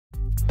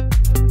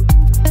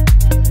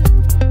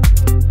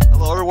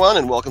everyone,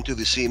 and welcome to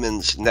the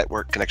Siemens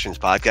Network Connections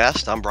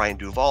podcast. I'm Brian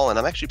Duval, and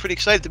I'm actually pretty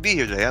excited to be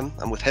here today.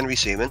 I'm with Henry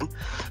Siemon,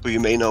 who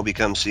you may know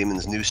becomes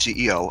Siemens' new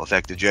CEO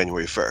effective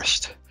January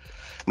 1st.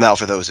 Now,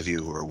 for those of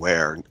you who are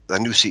aware, a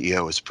new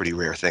CEO is a pretty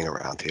rare thing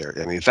around here.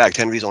 I mean, in fact,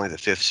 Henry's only the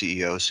fifth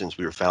CEO since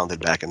we were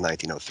founded back in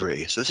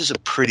 1903, so this is a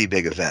pretty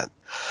big event.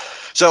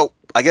 So,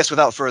 I guess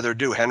without further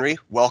ado, Henry,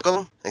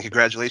 welcome, and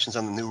congratulations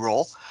on the new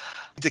role.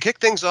 To kick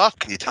things off,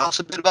 can you tell us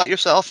a bit about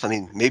yourself? I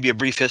mean, maybe a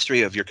brief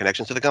history of your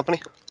connections to the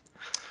company?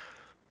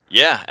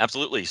 Yeah,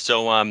 absolutely.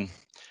 So, my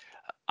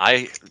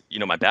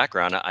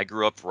background, I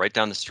grew up right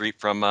down the street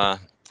from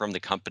the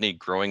company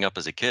growing up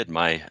as a kid.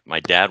 My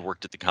dad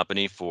worked at the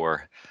company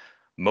for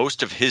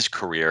most of his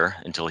career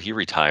until he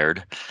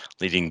retired,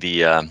 leading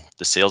the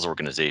sales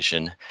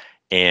organization.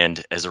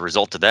 And as a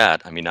result of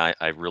that, I mean,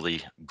 I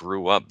really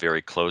grew up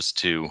very close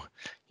to,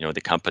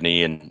 the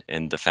company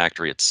and the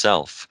factory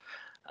itself.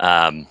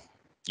 Um,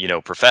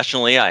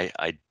 Professionally,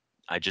 I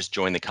just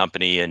joined the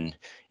company in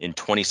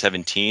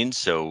 2017,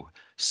 so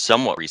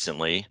somewhat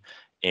recently.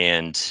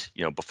 And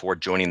before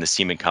joining the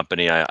Siemon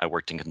company, I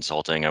worked in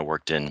consulting. I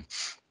worked in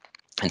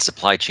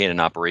supply chain and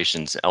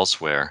operations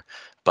elsewhere.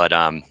 But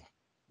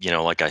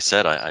like I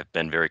said, I've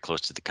been very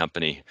close to the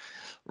company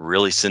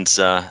really since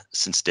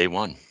day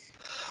one.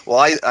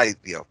 Well,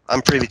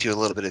 I'm privy to a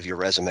little bit of your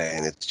resume,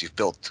 and you've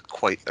built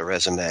quite a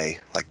resume,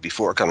 like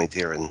before coming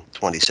here in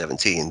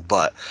 2017.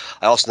 But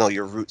I also know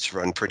your roots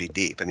run pretty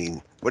deep. I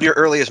mean, what are your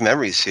earliest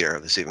memories here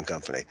of the Siemens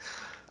Company?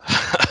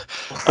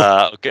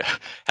 Okay,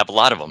 have a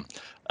lot of them.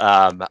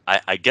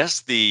 I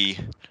guess the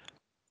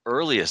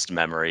earliest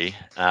memory,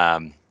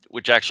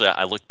 which actually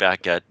I look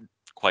back at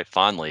quite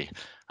fondly.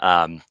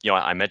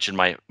 I mentioned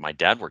my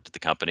dad worked at the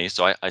company,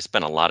 so I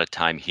spent a lot of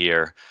time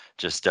here,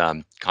 just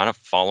kind of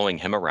following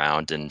him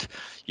around, and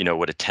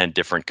would attend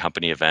different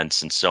company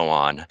events and so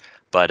on.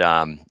 But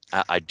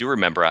I do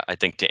remember. I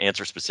think to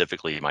answer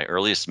specifically, my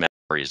earliest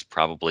memory is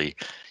probably,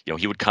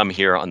 he would come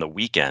here on the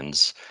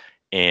weekends,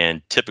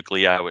 and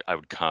typically I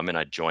would come and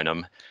I'd join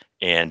him.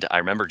 And I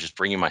remember just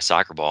bringing my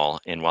soccer ball,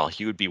 and while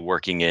he would be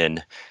working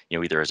in,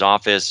 either his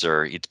office,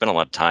 or he'd spend a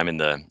lot of time in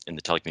the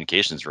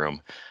telecommunications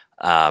room,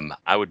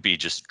 I would be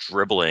just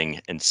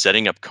dribbling and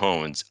setting up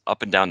cones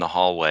up and down the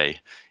hallway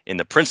in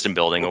the Princeton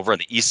building over on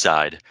the east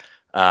side,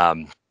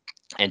 um,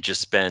 and just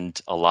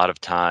spend a lot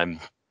of time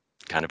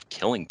kind of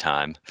killing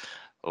time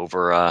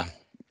over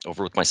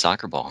over with my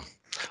soccer ball.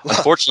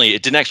 Unfortunately,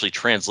 it didn't actually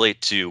translate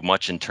to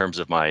much in terms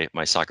of my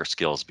soccer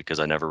skills, because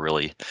I never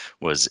really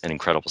was an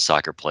incredible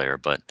soccer player,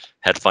 but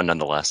had fun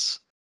nonetheless.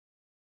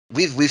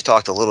 We've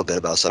talked a little bit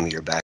about some of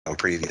your background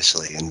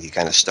previously, and you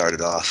kind of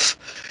started off,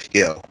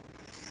 you know,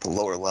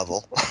 lower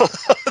level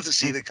to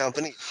see the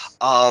company.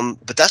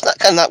 But that's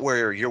not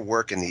where your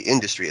work in the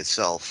industry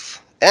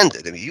itself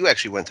ended. I mean, you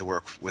actually went to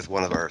work with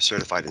one of our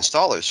certified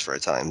installers for a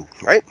time,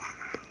 right?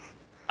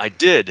 I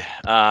did.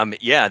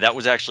 Yeah, that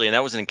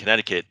was in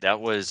Connecticut.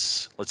 That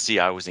was, let's see,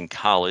 I was in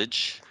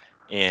college,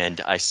 and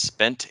I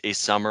spent a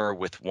summer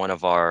with one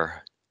of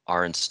our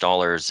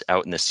installers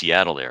out in the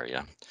Seattle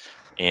area.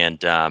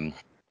 And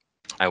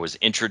I was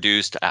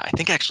introduced, I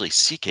think actually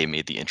CK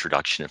made the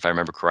introduction, if I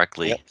remember Yep.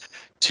 correctly,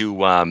 to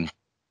one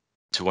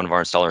of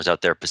our installers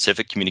out there,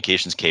 Pacific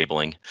Communications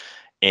Cabling.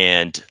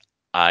 And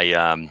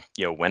I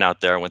went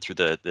out there, went through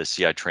the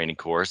CI training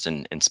course,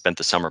 and spent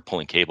the summer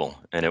pulling cable.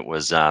 And it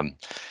was, I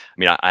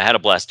mean, I had a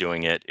blast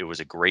doing it. It was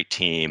a great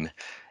team.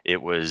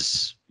 It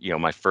was,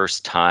 my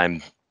first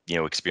time,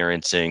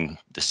 experiencing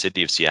the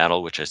city of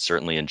Seattle, which I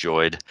certainly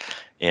enjoyed,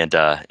 and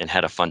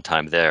had a fun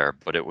time there.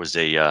 But it was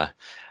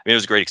it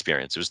was a great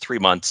experience. It was 3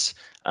 months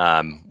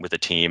with a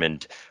team,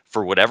 and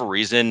for whatever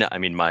reason, I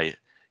mean, my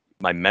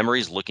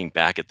memories looking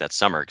back at that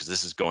summer, because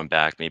this is going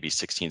back maybe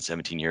 16,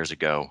 17 years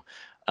ago.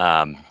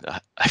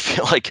 I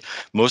feel like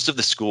most of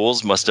the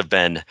schools must have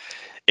been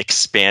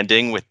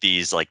expanding with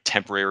these like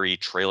temporary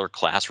trailer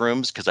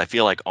classrooms, because I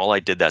feel like all I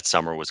did that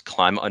summer was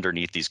climb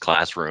underneath these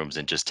classrooms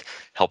and just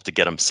help to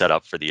get them set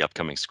up for the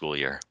upcoming school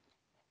year.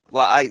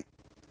 Well, I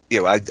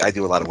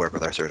do a lot of work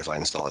with our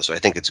certified installers, so I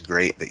think it's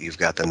great that you've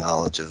got the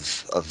knowledge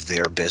of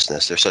their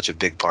business. They're such a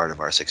big part of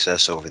our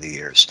success over the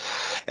years,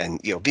 and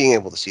being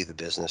able to see the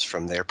business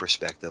from their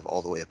perspective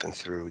all the way up and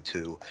through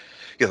to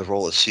the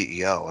role of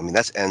CEO. I mean,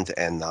 that's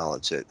end-to-end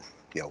knowledge that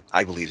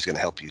I believe is going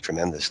to help you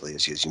tremendously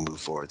as you move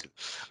forward.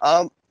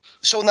 Um,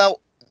 so now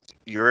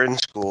you're in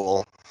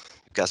school,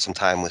 got some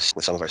time with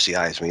some of our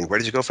CIs. I mean, where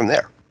did you go from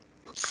there?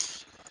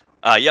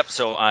 Yep.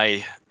 So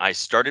I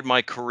started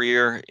my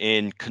career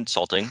in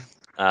consulting,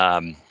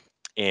 um,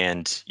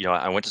 and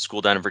I went to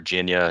school down in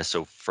Virginia.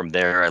 So from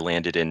there, I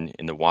landed in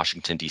the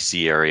Washington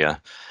D.C. area,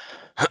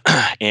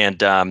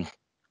 and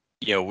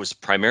was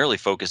primarily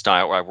focused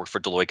on. I worked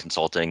for Deloitte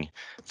Consulting,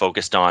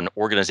 focused on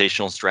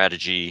organizational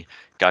strategy.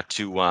 Got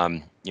to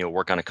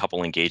work on a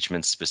couple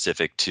engagements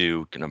specific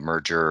to kind of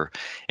merger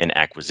and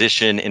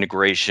acquisition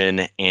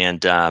integration,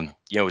 and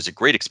it was a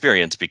great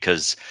experience,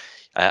 because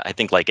I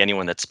think, like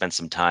anyone that spent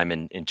some time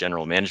in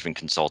general management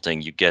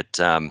consulting, you get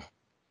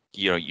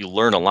you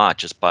learn a lot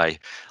just by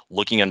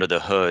looking under the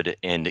hood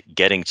and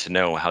getting to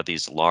know how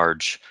these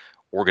large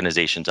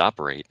organizations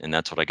operate, and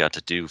that's what I got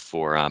to do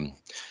for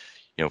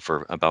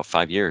for about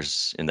 5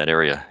 years in that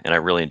area, and I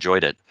really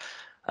enjoyed it.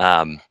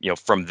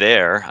 From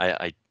there,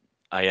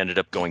 I ended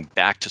up going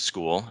back to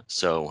school,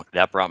 so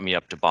that brought me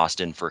up to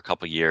Boston for a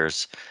couple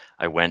years.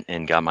 I went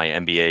and got my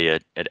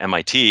MBA at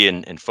MIT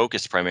and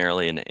focused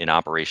primarily in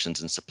operations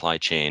and supply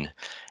chain.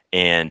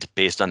 And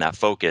based on that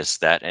focus,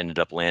 that ended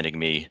up landing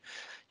me,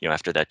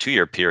 after that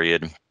 2-year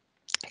period,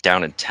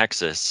 down in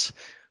Texas,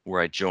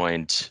 where I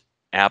joined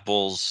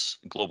Apple's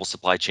global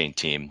supply chain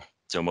team.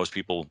 So most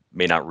people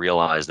may not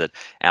realize that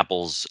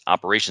Apple's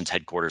operations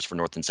headquarters for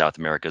North and South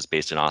America is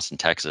based in Austin,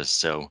 Texas.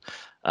 So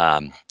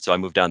I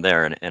moved down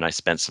there and I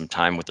spent some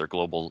time with their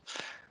global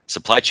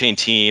supply chain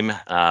team,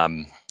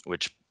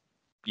 which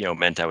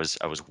meant I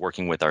was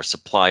working with our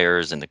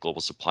suppliers and the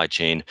global supply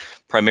chain,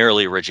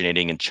 primarily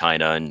originating in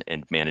China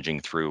and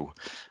managing through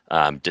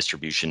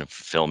distribution and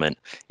fulfillment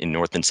in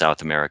North and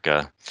South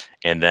America.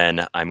 And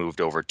then I moved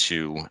over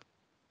to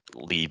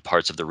lead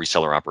parts of the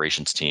reseller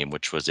operations team,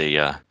 which was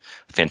a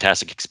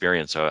fantastic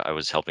experience. So I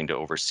was helping to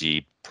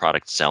oversee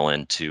product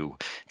sell-in to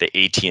the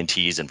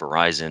AT&Ts and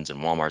Verizons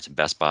and Walmarts and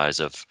Best Buys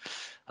of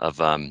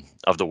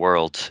the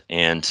world.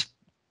 And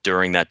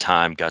during that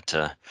time, got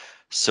to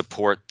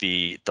support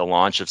the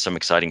launch of some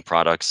exciting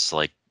products,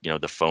 like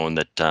the phone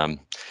that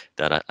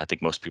I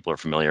think most people are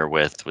familiar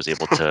with. Was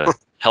able to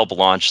help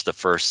launch the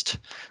first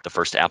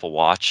Apple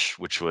Watch,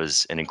 which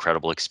was an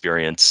incredible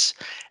experience.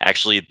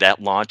 Actually,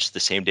 that launched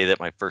the same day that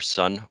my first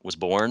son was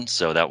born,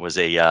 so that was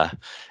a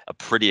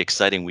pretty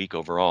exciting week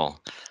overall.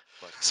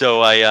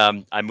 So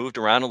I moved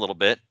around a little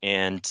bit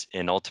and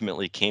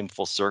ultimately came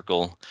full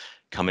circle,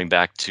 coming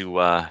back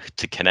to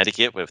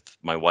Connecticut with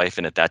my wife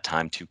and at that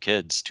time 2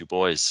 kids, 2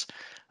 boys.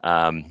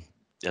 Um,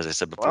 as I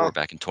said before, Wow.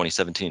 back in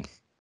 2017.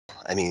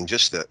 I mean,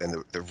 just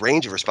the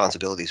range of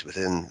responsibilities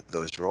within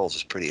those roles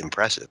is pretty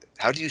impressive.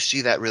 How do you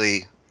see that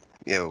really,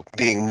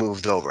 being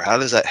moved over? How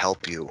does that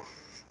help you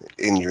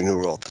in your new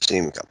role at the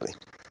Siemens company?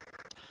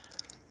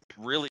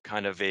 Really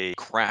kind of a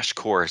crash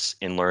course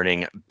in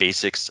learning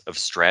basics of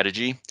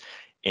strategy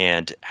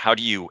and how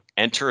do you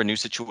enter a new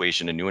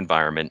situation, a new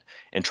environment,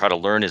 and try to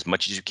learn as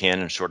much as you can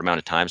in a short amount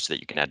of time so that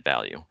you can add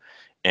value.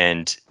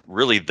 And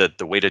really,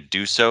 the way to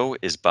do so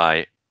is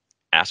by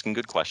asking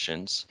good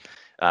questions,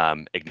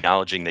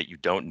 acknowledging that you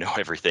don't know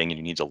everything and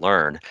you need to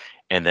learn.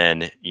 And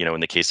then, in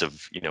the case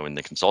of, in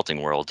the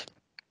consulting world,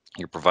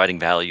 you're providing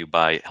value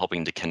by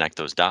helping to connect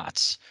those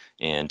dots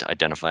and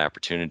identify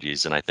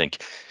opportunities. And I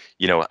think,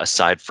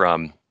 aside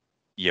from,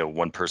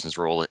 one person's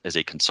role as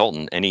a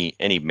consultant,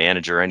 any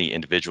manager, any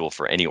individual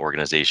for any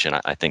organization,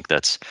 I think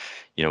that's,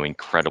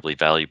 incredibly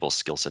valuable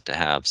skill set to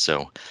have.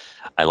 So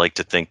I like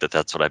to think that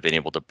that's what I've been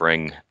able to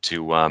bring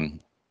to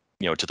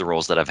the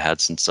roles that I've had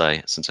since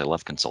I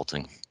left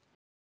consulting.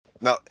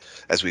 Now,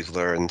 as we've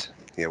learned,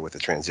 with the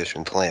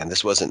transition plan,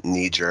 this wasn't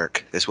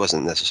knee-jerk. This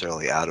wasn't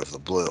necessarily out of the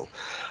blue.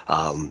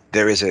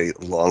 There is a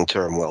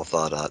long-term, well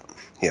thought out,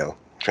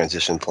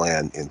 transition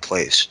plan in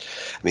place.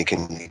 I mean,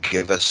 can you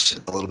give us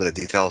a little bit of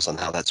details on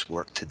how that's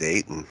worked to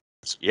date? And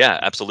Yeah,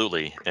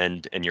 absolutely.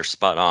 And you're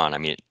spot on. I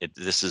mean,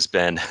 this has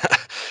been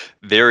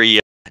very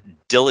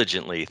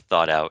diligently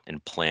thought out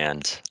and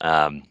planned,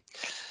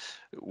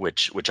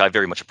 which I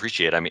very much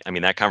appreciate. I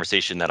mean that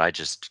conversation that I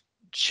just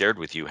shared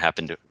with you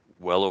happened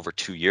well over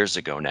 2 years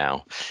ago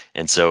now,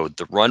 and so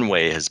the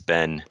runway has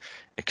been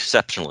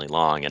exceptionally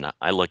long. And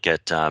I look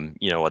at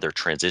other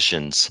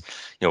transitions,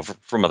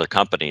 from other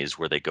companies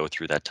where they go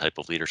through that type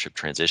of leadership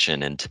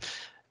transition, and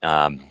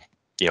um,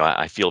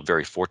 I feel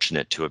very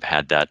fortunate to have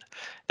had that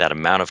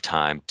amount of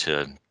time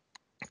to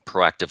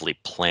proactively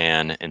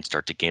plan and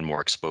start to gain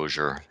more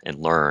exposure and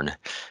learn.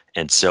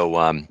 And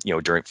so,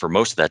 during for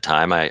most of that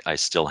time, I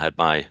still had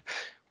my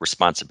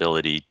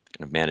responsibility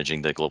kind of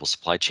managing the global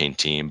supply chain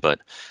team, but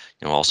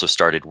also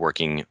started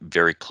working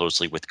very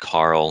closely with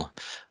Carl,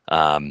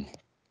 um,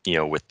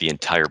 with the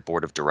entire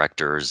board of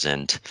directors,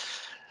 and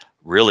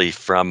really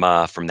from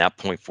that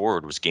point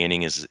forward was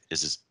gaining as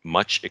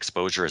much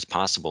exposure as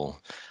possible.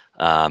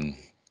 Um,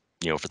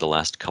 for the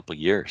last couple of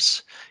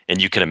years.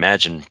 And you can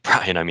imagine,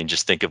 Brian, I mean,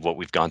 just think of what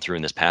we've gone through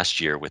in this past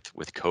year with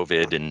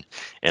COVID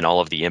and all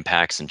of the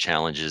impacts and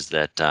challenges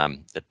that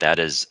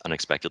has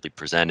unexpectedly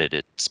presented.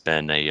 It's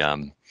been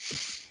a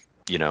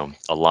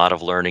lot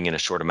of learning in a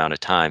short amount of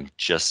time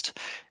just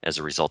as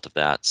a result of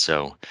that.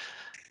 So,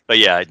 but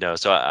yeah, I know.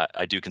 So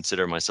I do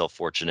consider myself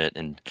fortunate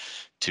and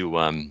to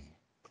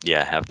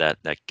have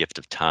that gift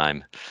of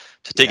time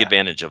to take yeah,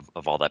 advantage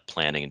of all that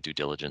planning and due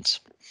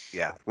diligence.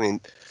 yeah. I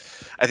mean,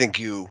 I think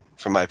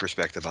from my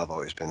perspective, I've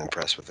always been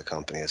impressed with the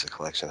company as a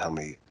collection, how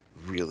many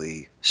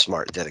really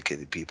smart,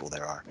 dedicated people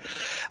there are.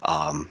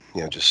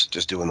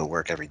 Just doing the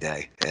work every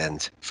day.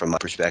 And from my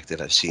perspective,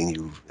 I've seen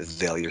you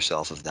avail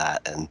yourself of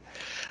that, and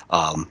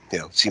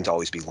seem to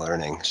always be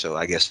learning. So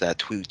I guess that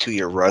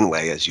two-year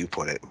runway, as you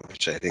put it,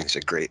 which I think is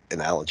a great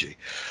analogy.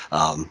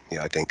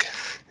 I think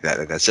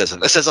that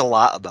says a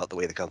lot about the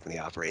way the company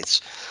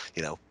operates.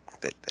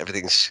 That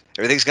everything's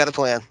got a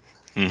plan.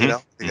 Hmm. I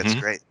think that's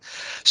great.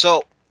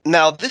 So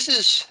Now,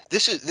 this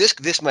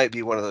might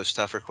be one of those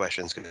tougher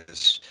questions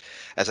because,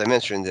 as I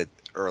mentioned it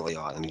early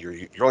on, I mean,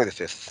 you're only the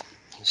fifth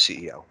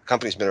CEO.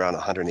 Company's been around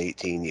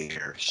 118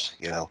 years,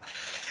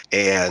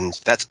 and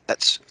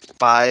that's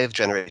five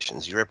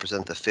generations. You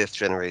represent the fifth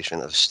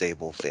generation of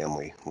stable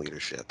family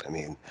leadership. I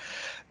mean,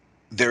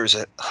 there's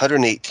a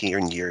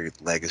 118-year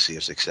legacy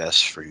of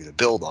success for you to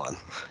build on,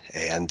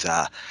 and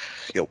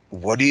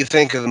what do you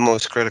think are the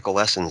most critical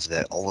lessons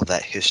that all of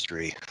that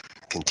history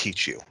can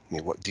teach you? I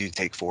mean, what do you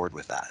take forward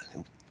with that,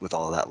 with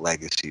all of that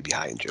legacy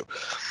behind you?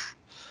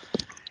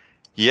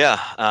 Yeah,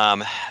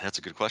 that's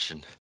a good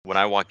question. When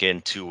I walk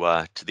into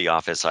to the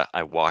office,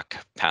 I walk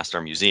past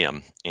our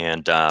museum,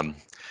 and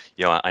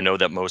I know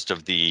that most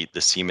of the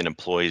Seaman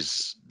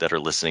employees that are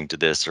listening to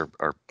this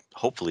are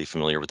hopefully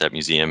familiar with that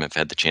museum. Have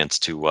had the chance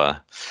to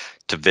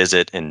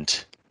visit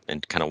and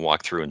kind of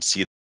walk through and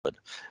see. But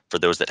for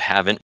those that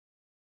haven't,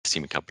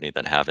 Seaman company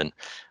that haven't,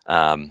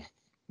 um,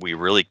 we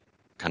really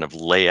kind of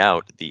lay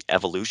out the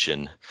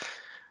evolution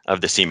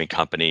of the Seaman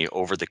company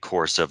over the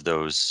course of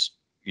those,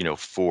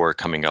 four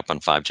coming up on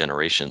five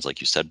generations,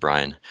 like you said,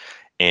 Brian.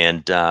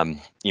 And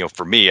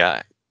for me,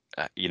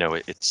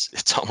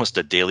 it's almost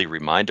a daily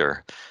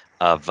reminder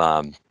of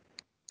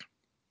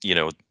you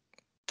know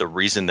the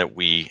reason that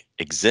we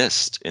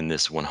exist in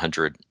this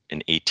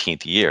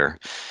 118th year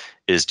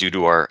is due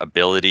to our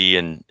ability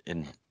and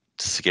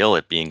skill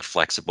at being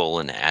flexible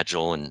and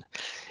agile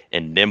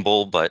and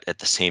nimble, but at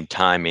the same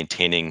time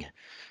maintaining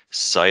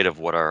sight of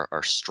what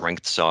our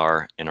strengths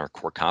are and our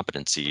core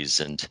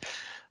competencies. And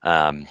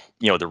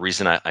the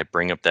reason I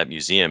bring up that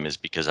museum is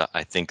because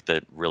I think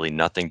that really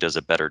nothing does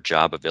a better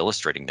job of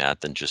illustrating that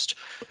than just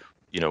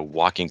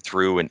walking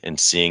through and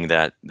seeing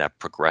that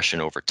progression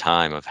over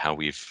time of how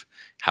we've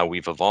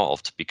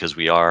evolved, because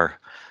we are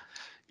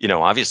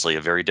obviously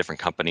a very different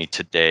company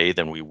today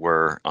than we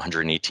were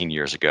 118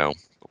 years ago.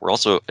 But we're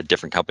also a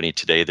different company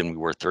today than we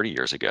were 30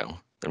 years ago,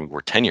 than we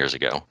were 10 years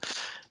ago.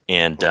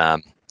 And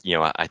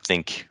I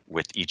think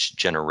with each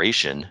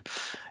generation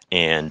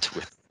and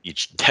with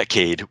each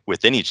decade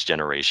within each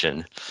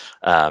generation,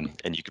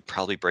 and you could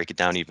probably break it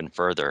down even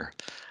further,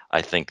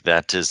 I think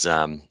that is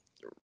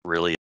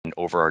really an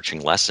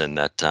overarching lesson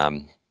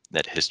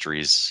that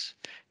history's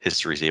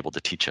able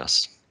to teach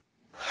us.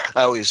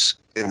 I always,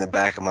 in the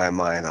back of my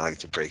mind, I like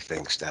to break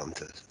things down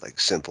to like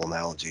simple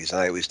analogies.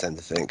 And I always tend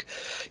to think,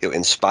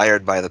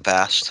 inspired by the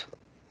past,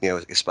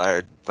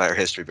 inspired by our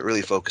history, but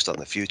really focused on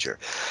the future.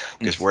 Mm,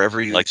 Because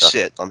wherever you like that.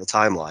 sit on the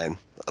timeline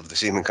of the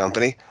Siemens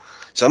company,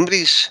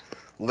 somebody's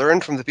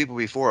learned from the people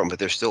before them, but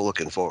they're still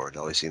looking forward. It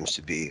always seems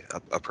to be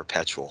a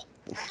perpetual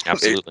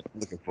Absolutely.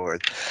 looking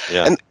forward.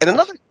 Yeah. And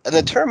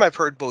the term I've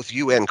heard both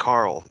you and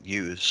Carl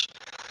use,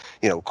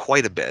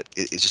 quite a bit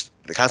is just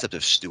the concept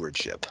of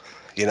stewardship.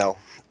 You know,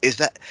 is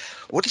that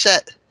what does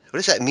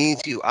that mean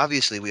to you?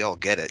 Obviously, we all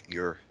get it.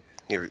 You're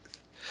you're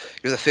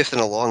the fifth in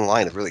a long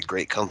line of really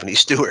great company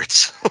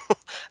stewards. I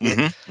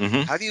mean, Hmm.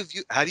 Hmm. how do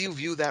you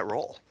view that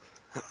role?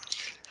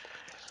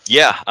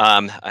 Yeah.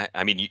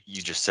 I mean,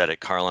 you just said it.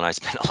 Carl and I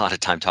spent a lot of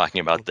time talking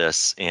about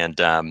this, and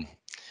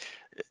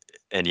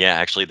yeah,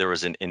 actually, there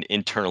was an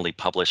internally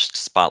published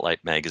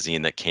Spotlight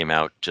magazine that came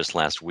out just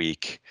last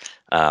week,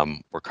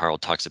 where Carl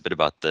talks a bit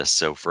about this.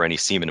 So for any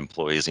Seaman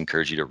employees, I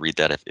encourage you to read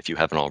that if you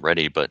haven't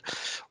already. But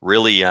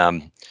really,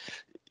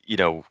 you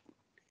know,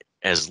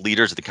 as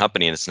leaders of the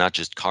company, and it's not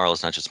just Carl,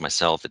 it's not just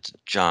myself, it's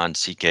John,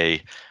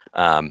 CK.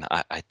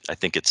 I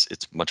think it's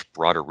much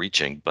broader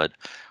reaching, but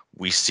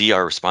we see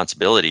our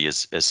responsibility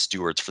as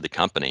stewards for the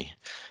company,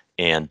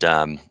 and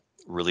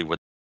really what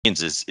it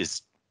means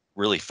is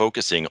really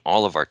focusing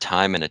all of our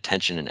time and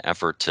attention and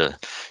effort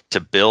to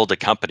build a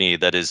company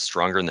that is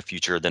stronger in the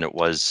future than it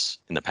was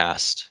in the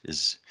past.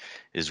 Is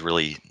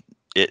really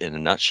it in a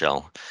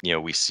nutshell.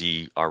 We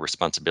see our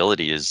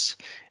responsibility as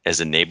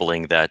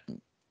enabling that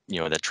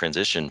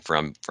transition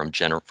from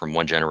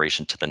one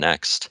generation to the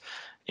next.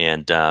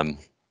 And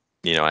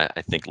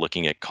I think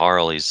looking at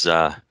Carl, he's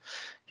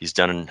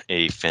done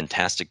a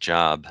fantastic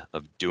job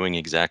of doing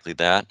exactly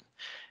that,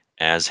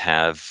 as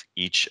have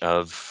each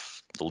of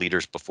the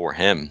leaders before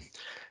him.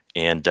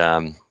 And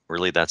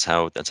really, that's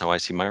how I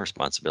see my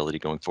responsibility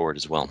going forward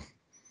as well.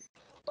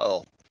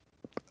 Oh,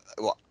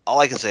 well, all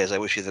I can say is I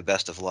wish you the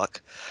best of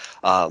luck.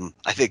 I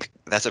think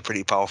that's a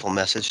pretty powerful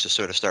message to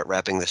sort of start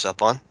wrapping this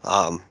up on.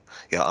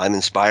 I'm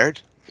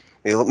inspired,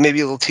 maybe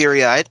a little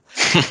teary-eyed.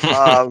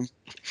 Um,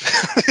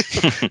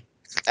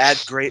 add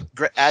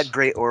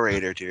great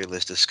orator to your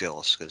list of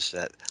skills, because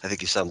that I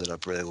think you summed it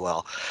up really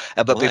well.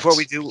 But Well, before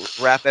we thanks.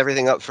 do wrap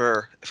everything up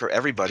for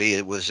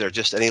everybody, was there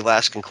just any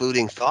last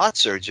concluding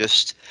thoughts, or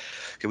just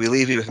can we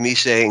leave you with me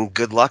saying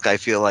good luck? I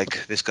feel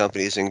like this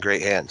company is in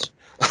great hands.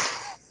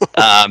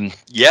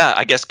 Yeah,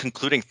 I guess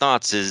concluding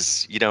thoughts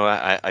is,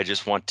 I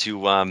just want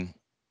to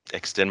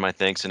extend my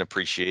thanks and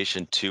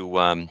appreciation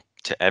to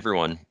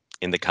everyone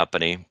in the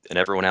company and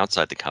everyone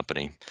outside the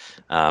company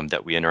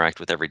that we interact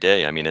with every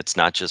day. I mean, it's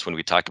not just when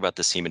we talk about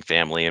the Seaman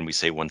family and we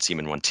say one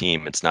Seaman, one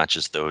team. It's not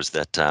just those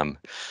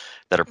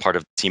that are part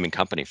of the team and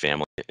company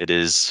family. It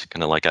is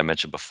kind of like I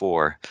mentioned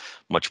before,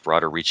 much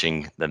broader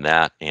reaching than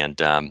that. And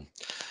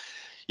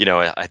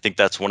I think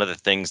that's one of the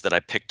things that I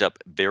picked up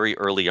very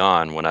early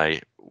on when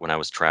I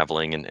was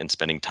traveling and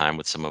spending time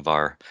with some of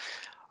our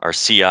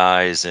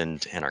CIs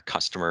and our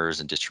customers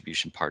and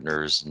distribution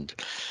partners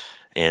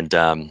and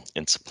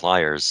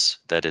suppliers,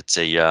 that it's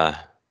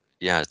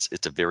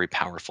it's a very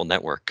powerful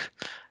network,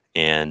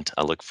 and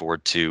I look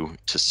forward to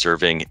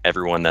serving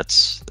everyone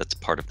that's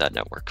part of that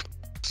network.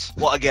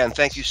 Well, again,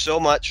 thank you so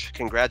much.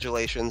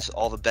 Congratulations.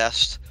 All the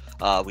best.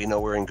 We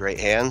know we're in great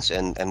hands.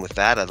 And with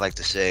that, I'd like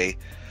to say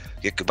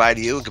goodbye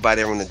to you. Goodbye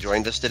to everyone that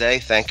joined us today.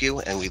 Thank you.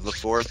 And we look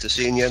forward to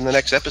seeing you in the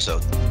next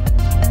episode.